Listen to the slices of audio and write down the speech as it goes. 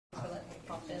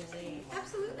pop in the...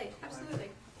 Absolutely, absolutely.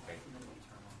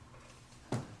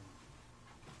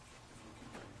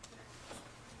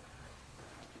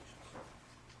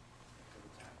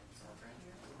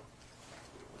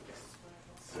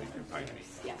 So you can find me.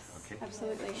 Yes, Okay.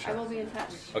 absolutely. I will be in touch.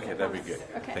 Okay, that'd be good.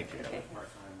 Okay. Thank you. Okay.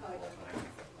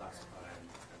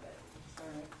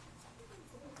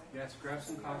 Yes, grab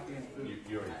some coffee and food.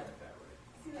 You already got that right.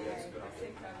 Yes, good.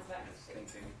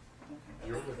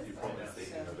 You're with the Portland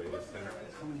State Innovative Center?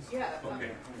 Yeah.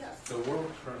 Okay. So we're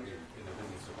currently in the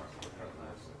business department. We're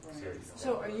currently in series. So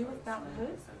are you with Fountain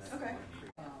Hood? Okay.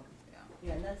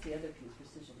 Yeah, and that's the other piece,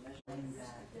 precision measuring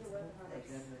that they're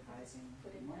advertising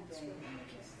one day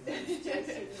and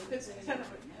It's kind of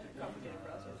a complicated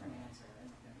process.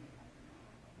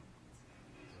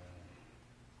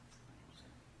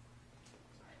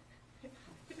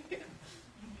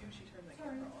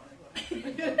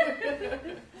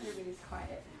 Everybody's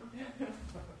quiet.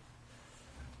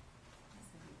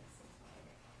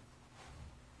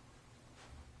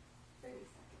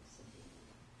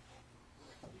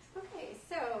 Okay,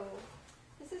 so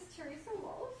this is Teresa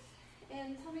Wolf,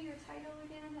 and tell me your title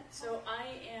again. So I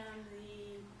am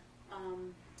the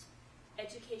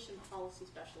Education Policy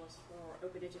Specialist for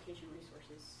Open Education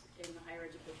Resources in the Higher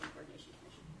Education Coordination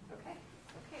Commission. Okay,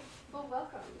 okay. Well,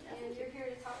 welcome. Yeah, And you're here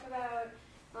to talk about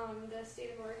the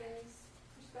state of Oregon's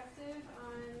perspective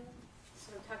on...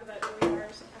 So talk about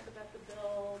OERs, talk about the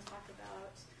bill, talk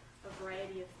about a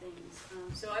variety of things.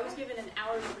 So I was given an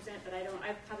hour to present, but I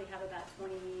probably have about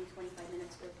 20, 25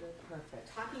 minutes worth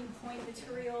of talking point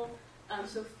material.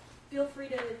 So feel free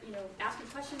to, ask me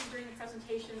questions during the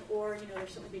presentation, or,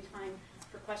 there's certainly be time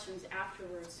for questions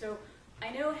afterwards. So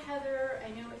I know Heather, I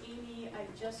know Amy, I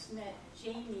just met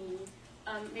Jamie.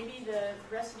 Maybe the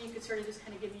rest of you could sort of just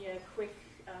kind of give me a quick,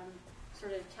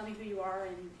 sort of tell me who you are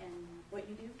and what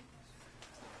you do.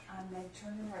 I'm Meg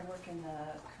Turner. I work in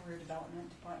the Career Development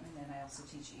Department, and I also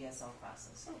teach ESL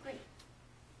classes. Oh, great.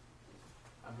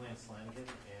 I'm Lance Lanigan,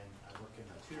 and I work in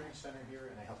the tutoring center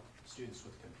here, and I help students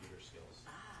with computer skills.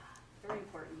 Very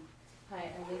important.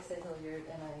 Hi, I'm Lisa Hilliard,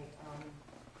 and I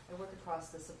work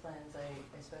across disciplines.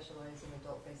 I specialize in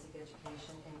adult basic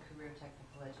education and career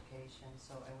technical education,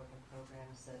 so I work in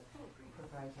programs that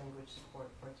provide language support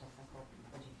for technical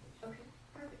education. Okay,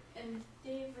 perfect. And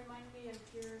Dave, remind me of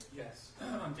your... Yes,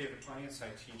 I'm David Pontius.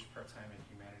 I teach part-time in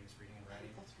humanities, reading and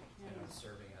writing. That's right. And I'm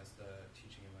serving as the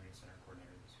Teaching and Learning Center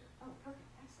coordinator this year. Oh, perfect.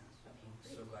 Excellent. Okay,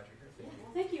 great. So glad you're here. Thank you.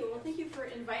 Well, thank you. Well, thank you for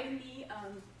inviting me.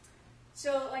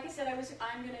 So, like I said,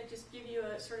 I'm going to just give you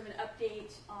a sort of an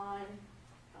update on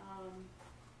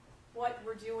what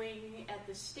we're doing at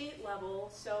the state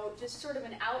level. So, just sort of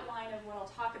an outline of what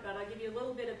I'll talk about. I'll give you a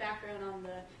little bit of background on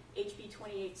the HB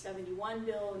 2871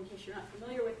 bill, in case you're not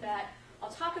familiar with that.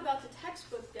 I'll talk about the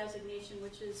textbook designation,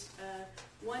 which is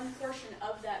one portion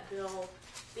of that bill.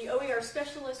 The OER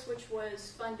specialist, which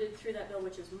was funded through that bill,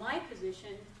 which is my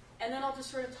position. And then I'll just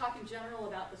sort of talk in general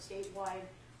about the statewide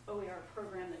OER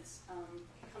program that's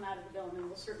come out of the bill, and then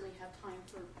we'll certainly have time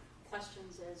for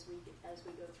questions as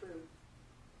we go through.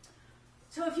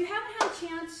 So if you haven't had a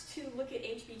chance to look at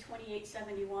HB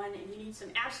 2871 and you need some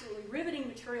absolutely riveting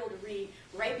material to read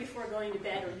right before going to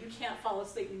bed, or you can't fall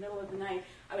asleep in the middle of the night,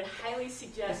 I would highly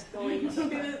suggest going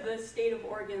to the State of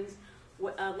Oregon's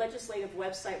legislative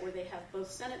website, where they have both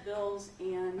Senate bills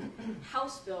and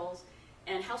House bills.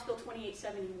 And House Bill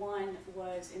 2871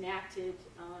 was enacted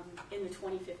in the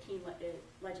 2015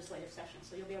 legislative session,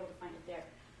 so you'll be able to find it there.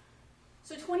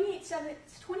 So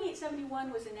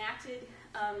 2871 was enacted,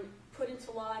 put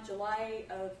into law in July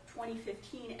of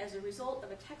 2015 as a result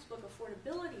of a textbook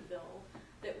affordability bill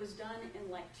that was done in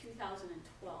like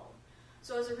 2012.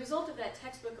 So as a result of that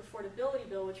textbook affordability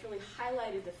bill, which really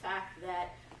highlighted the fact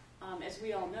that, as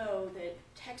we all know, that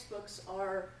textbooks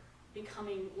are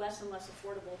becoming less and less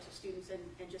affordable to students,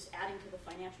 and just adding to the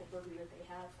financial burden that they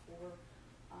have for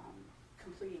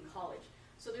completing college.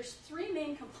 So there's three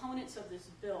main components of this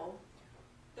bill.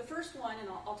 The first one, and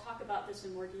I'll talk about this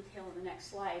in more detail in the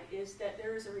next slide, is that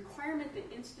there is a requirement that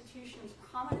institutions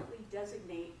prominently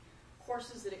designate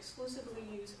courses that exclusively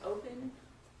use open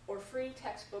or free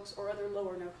textbooks or other low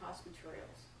or no cost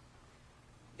materials.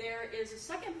 There is a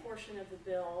second portion of the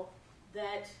bill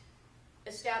that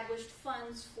established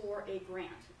funds for a grant.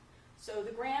 So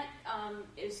the grant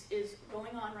is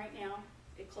going on right now.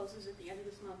 It closes at the end of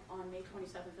this month on May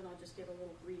 27th, and I'll just give a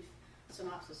little brief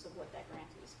synopsis of what that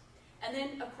grant is. And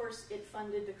then, of course, it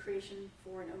funded the creation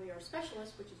for an OER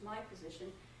specialist, which is my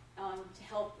position, to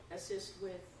help assist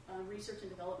with research and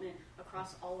development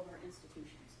across all of our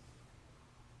institutions.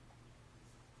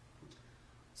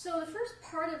 So the first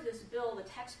part of this bill, the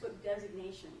textbook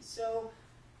designation. So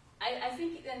I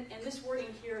think, and this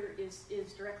wording here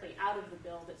is directly out of the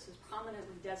bill that says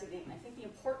prominently designate, and I think the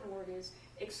important word is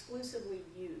exclusively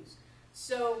use.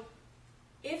 So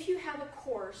if you have a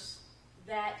course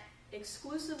that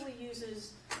exclusively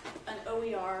uses an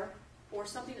OER or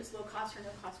something that's low cost or no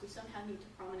cost, we somehow need to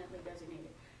prominently designate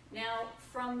it. Now,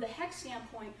 from the HEC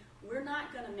standpoint, we're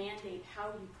not going to mandate how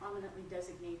you prominently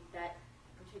designate that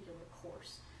particular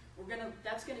course.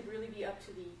 That's going to really be up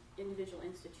to the individual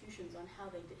institutions on how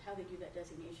they do that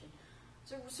designation.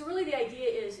 So really the idea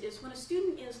is when a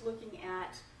student is looking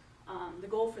at, the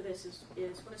goal for this is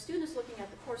when a student is looking at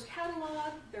the course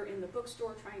catalog, they're in the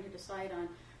bookstore trying to decide on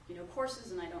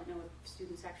courses, and I don't know if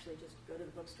students actually just go to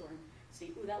the bookstore and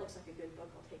see, ooh, that looks like a good book,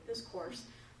 I'll take this course.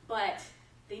 But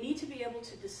they need to be able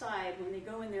to decide when they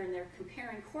go in there and they're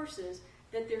comparing courses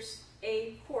that there's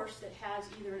a course that has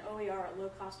either an OER, a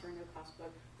low-cost or a no-cost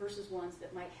book, versus ones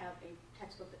that might have a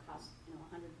textbook that costs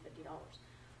 $150.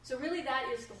 So really that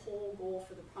is the whole goal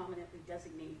for the prominently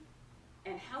designate.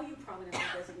 And how you prominently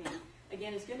designate,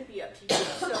 again, is going to be up to you.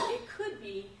 So it could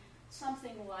be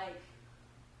something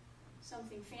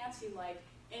fancy like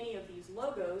any of these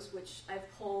logos, which I've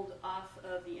pulled off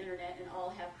of the internet and all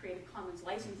have Creative Commons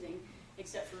licensing,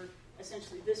 except for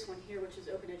essentially this one here, which is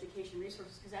Open Education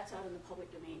Resources, because that's out in the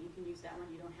public domain. You can use that one.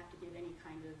 You don't have to give any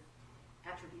kind of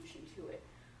attribution to it.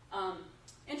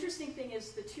 Interesting thing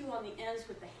is the two on the ends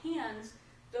with the hands,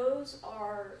 those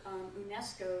are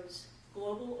UNESCO's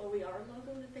global OER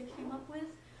logo that they came up with.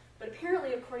 But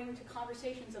apparently, according to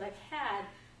conversations that I've had,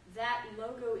 that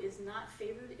logo is not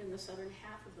favored in the southern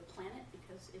half of the planet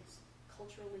because it's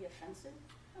culturally offensive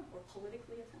or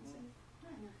politically offensive.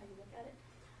 I don't know how you look at it.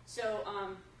 So,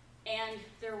 and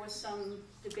there was some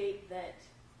debate that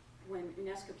when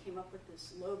UNESCO came up with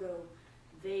this logo,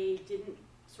 they didn't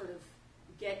sort of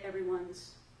get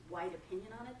everyone's wide opinion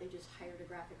on it. They just hired a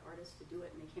graphic artist to do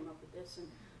it, and they came up with this. And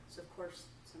so, of course,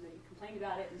 somebody complained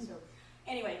about it. And so,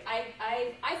 anyway,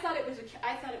 I thought it was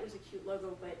a cute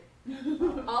logo, but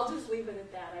I'll just leave it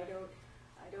at that.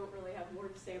 I don't really have more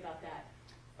to say about that.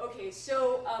 Okay,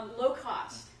 so low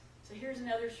cost. So here's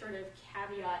another sort of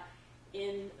caveat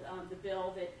in the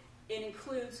bill that it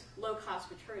includes low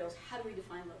cost materials. How do we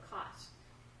define low cost?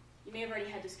 You may have already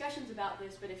had discussions about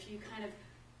this, but if you kind of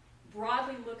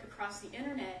broadly look across the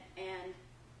internet and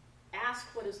ask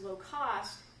what is low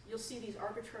cost, you'll see these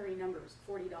arbitrary numbers,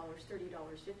 $40, $30,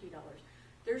 $50.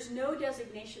 There's no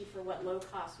designation for what low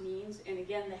cost means, and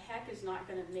again, the HEC is not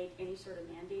going to make any sort of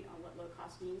mandate on what low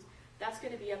cost means. That's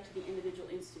going to be up to the individual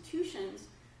institutions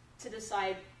to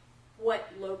decide what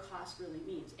low cost really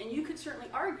means. And you could certainly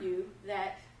argue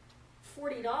that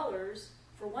 $40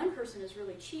 for one person is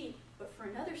really cheap, but for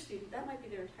another student, that might be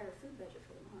their entire food budget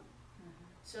for the month.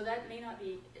 So that may not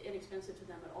be inexpensive to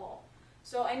them at all.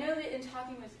 So I know that in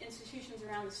talking with institutions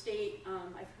around the state,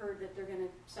 I've heard that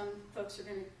some folks are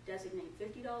going to designate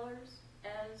 $50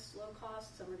 as low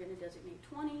cost, some are going to designate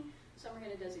 $20, some are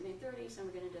going to designate $30, some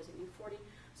are going to designate $40.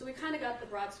 So we kind of got the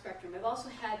broad spectrum. I've also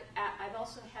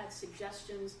had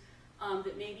suggestions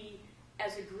that maybe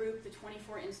as a group, the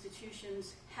 24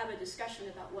 institutions have a discussion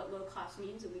about what low cost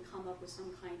means, and we come up with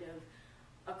some kind of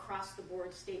across the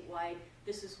board statewide,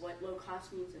 this is what low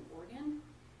cost means in Oregon.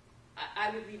 I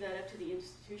would leave that up to the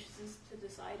institutions to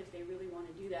decide if they really want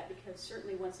to do that, because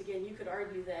certainly, once again, you could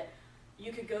argue that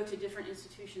you could go to different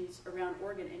institutions around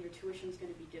Oregon and your tuition is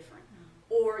going to be different.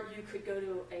 Or you could go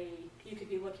to you could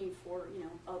be looking for,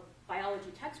 a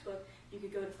biology textbook, you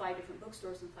could go to 5 different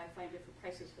bookstores and find 5 different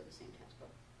prices for the same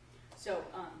textbook. So,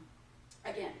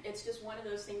 again, it's just one of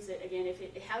those things that, again, if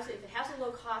it has a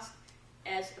low cost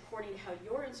as according to how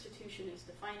your institution is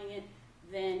defining it,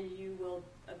 then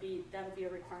that'll be a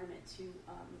requirement to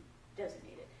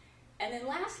designate it. And then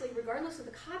lastly, regardless of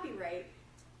the copyright,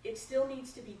 it still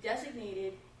needs to be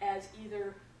designated as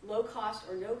either low cost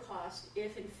or no cost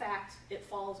if in fact it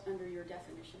falls under your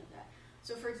definition of that.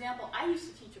 So for example, I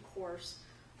used to teach a course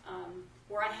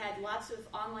where I had lots of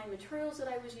online materials that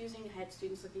I was using. I had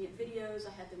students looking at videos,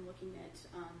 I had them looking at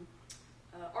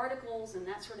articles and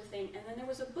that sort of thing. And then there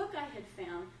was a book I had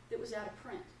found that was out of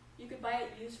print. You could buy it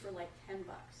used for like $10.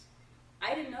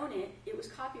 I didn't own it. It was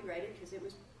copyrighted because it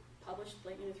was published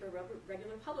through a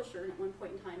regular publisher, and at one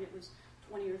point in time it was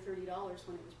 $20 or $30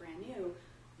 when it was brand new.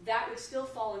 That would still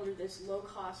fall under this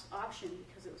low-cost option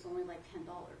because it was only like $10,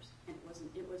 and it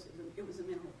was a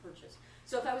minimal purchase.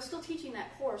 So if I was still teaching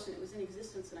that course and it was in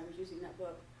existence and I was using that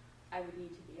book, I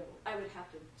would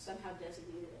have to somehow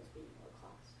designate it as being low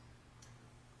cost.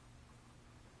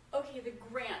 Okay, the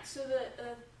grant. So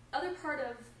the other part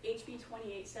of HB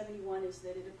 2871 is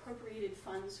that it appropriated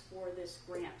funds for this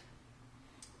grant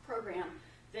program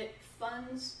that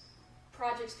funds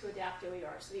projects to adapt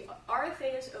OER. So the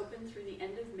RFA is open through the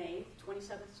end of May.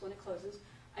 27th is when it closes.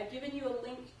 I've given you a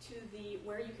link to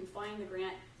where you can find the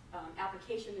grant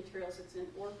application materials. It's in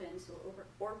ORPN, so over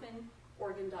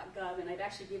orpanoregon.gov, and I've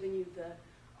actually given you the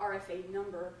RFA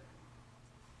number.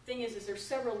 Thing is there's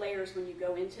several layers when you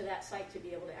go into that site to be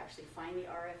able to actually find the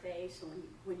RFA. So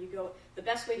when you go, the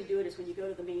best way to do it is when you go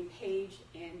to the main page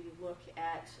and you look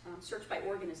at search by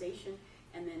organization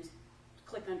and then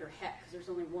click under HEC, because there's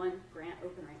only one grant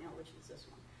open right now, which is this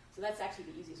one. So that's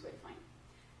actually the easiest way to find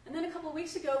it. And then a couple of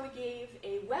weeks ago, we gave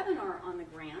a webinar on the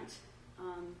grant,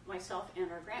 myself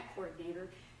and our grant coordinator.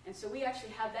 And so we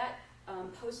actually have that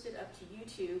posted up to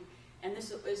YouTube. And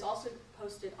this is also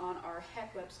posted on our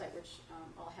HEC website, which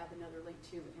I'll have another link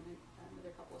to in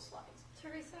another couple of slides.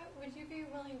 Teresa, would you be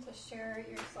willing to share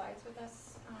your slides with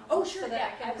us? Oh, sure. So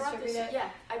that I brought this. Yeah,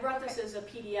 I brought this as a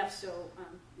PDF, so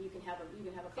you can have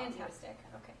a copy. Fantastic.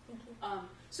 Okay, thank you.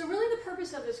 So really, the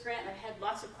purpose of this grant, I've had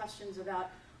lots of questions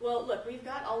about. Well, look, we've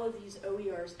got all of these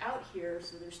OERs out here,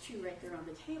 so there's two right there on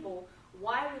the table.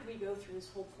 Why would we go through this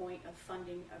whole point of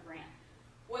funding a grant?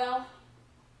 Well,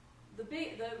 the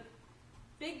big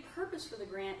purpose for the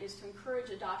grant is to encourage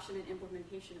adoption and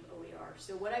implementation of OER.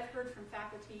 So what I've heard from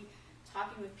faculty,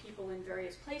 talking with people in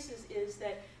various places, is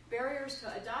that barriers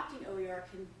to adopting OER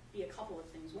can be a couple of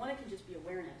things. One, it can just be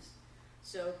awareness.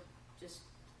 So just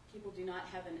people do not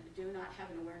have an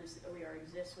awareness that OER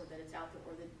exists or that it's out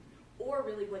there, or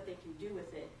really what they can do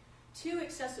with it. Two,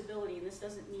 accessibility, and this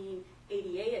doesn't mean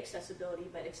ADA accessibility,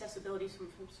 but accessibility from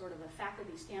sort of a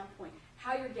faculty standpoint,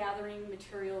 how you're gathering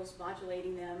materials,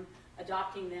 modulating them,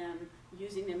 adopting them,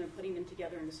 using them, and putting them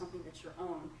together into something that's your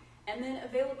own. And then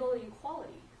availability and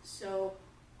quality. So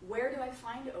where do I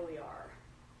find OER?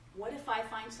 What if I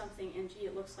find something and, gee,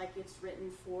 it looks like it's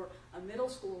written for a middle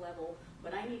school level,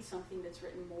 but I need something that's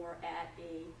written more at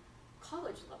a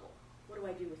college level? What do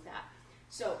I do with that?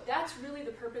 So that's really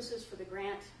the purposes for the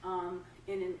grant.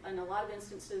 In a lot of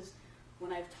instances,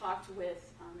 when I've talked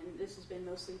with, and this has been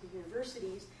mostly the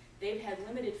universities, they've had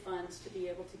limited funds to be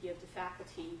able to give to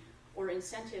faculty or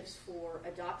incentives for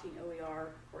adopting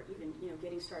OER or even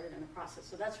getting started in the process.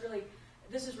 So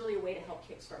this is really a way to help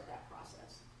kickstart that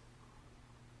process.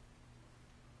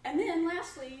 And then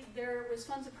lastly, there was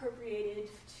funds appropriated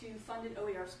to fund an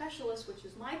OER specialist, which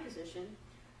is my position.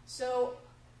 So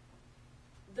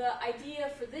the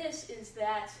idea for this is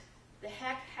that the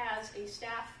HEC has a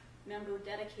staff member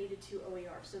dedicated to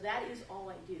OER. So that is all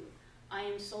I do. I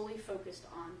am solely focused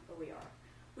on OER,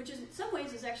 which is, in some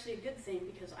ways is actually a good thing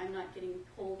because I'm not getting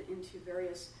pulled into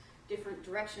various different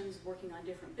directions, working on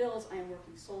different bills. I am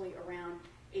working solely around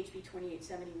HB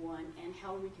 2871 and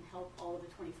how we can help all of the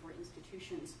 24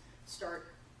 institutions start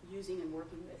using and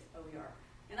working with OER.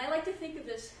 And I like to think of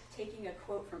this taking a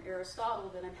quote from Aristotle,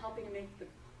 that I'm helping to make the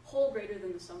whole greater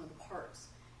than the sum of the parts.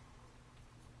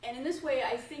 And in this way,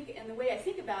 I think, and the way I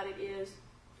think about it is,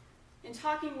 in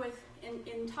talking with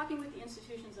the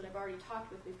institutions that I've already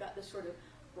talked with, we've got this sort of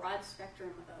broad spectrum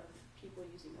of people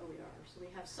using OER. So we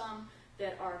have some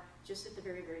that are just at the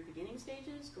very, very beginning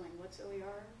stages, going, what's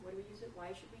OER? What do we use it? Why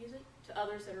should we use it? To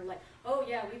others that are like, oh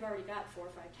yeah, we've already got 4 or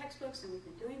 5 textbooks, and we've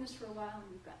been doing this for a while,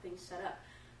 and we've got things set up.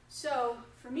 So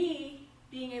for me,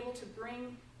 being able to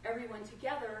bring everyone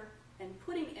together and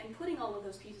putting all of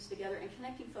those pieces together and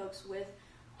connecting folks with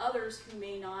others who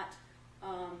may not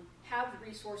have the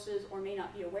resources or may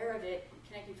not be aware of it,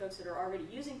 connecting folks that are already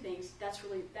using things, that's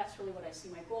really what I see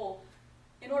my goal,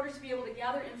 in order to be able to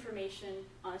gather information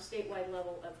on a statewide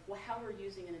level of how we're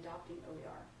using and adopting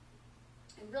OER.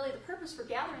 And really the purpose for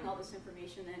gathering all this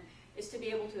information then is to be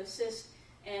able to assist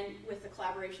and with the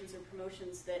collaborations and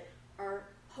promotions that are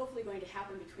hopefully going to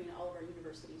happen between all of our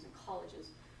universities and colleges.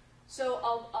 So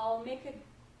I'll make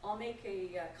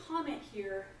a comment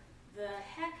here. The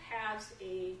HEC has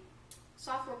a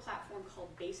software platform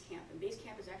called Basecamp, and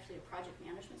Basecamp is actually a project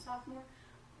management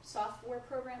software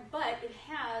program, but it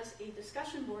has a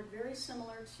discussion board very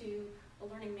similar to a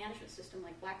learning management system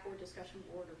like Blackboard Discussion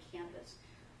Board or Canvas.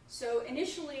 So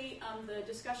initially, the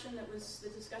discussion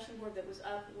board that was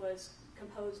up was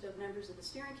composed of members of the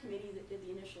steering committee that did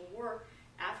the initial work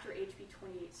after HB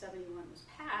 2871 was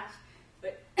passed.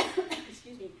 But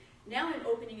excuse me, now I'm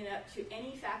opening it up to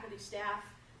any faculty, staff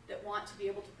that want to be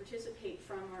able to participate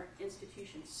from our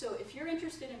institutions. So if you're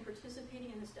interested in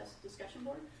participating in this discussion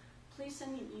board, please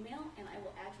send me an email and I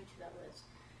will add you to that list.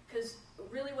 Because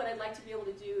really what I'd like to be able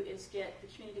to do is get the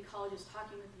community colleges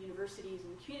talking with the universities,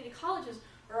 and the community colleges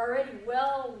are already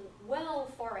well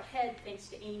far ahead thanks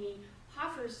to Amy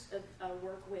Hoffer's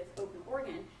work with Open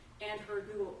Oregon and her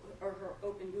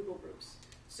Open Google groups.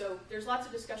 So there's lots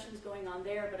of discussions going on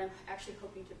there, but I'm actually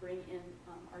hoping to bring in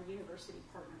our university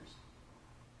partners.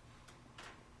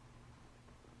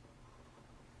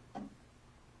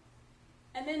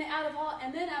 And then out of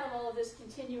all of this,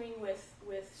 continuing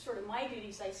with sort of my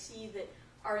duties, I see that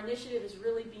our initiative is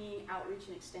really being outreach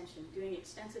and extension, doing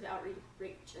extensive outreach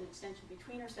and extension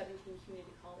between our 17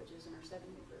 community colleges and our 7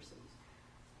 universities.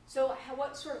 So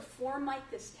what sort of form might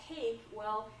this take?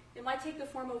 Well, it might take the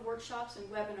form of workshops and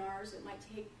webinars. It might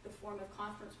take the form of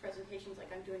conference presentations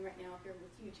like I'm doing right now here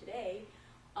with you today.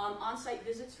 On-site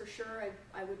visits for sure.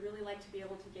 I would really like to be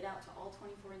able to get out to all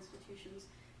 24 institutions,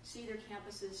 see their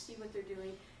campuses, see what they're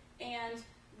doing, and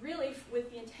really with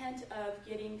the intent of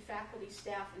getting faculty,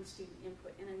 staff, and student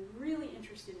input. And I'm really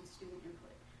interested in student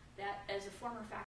input. That, as a former faculty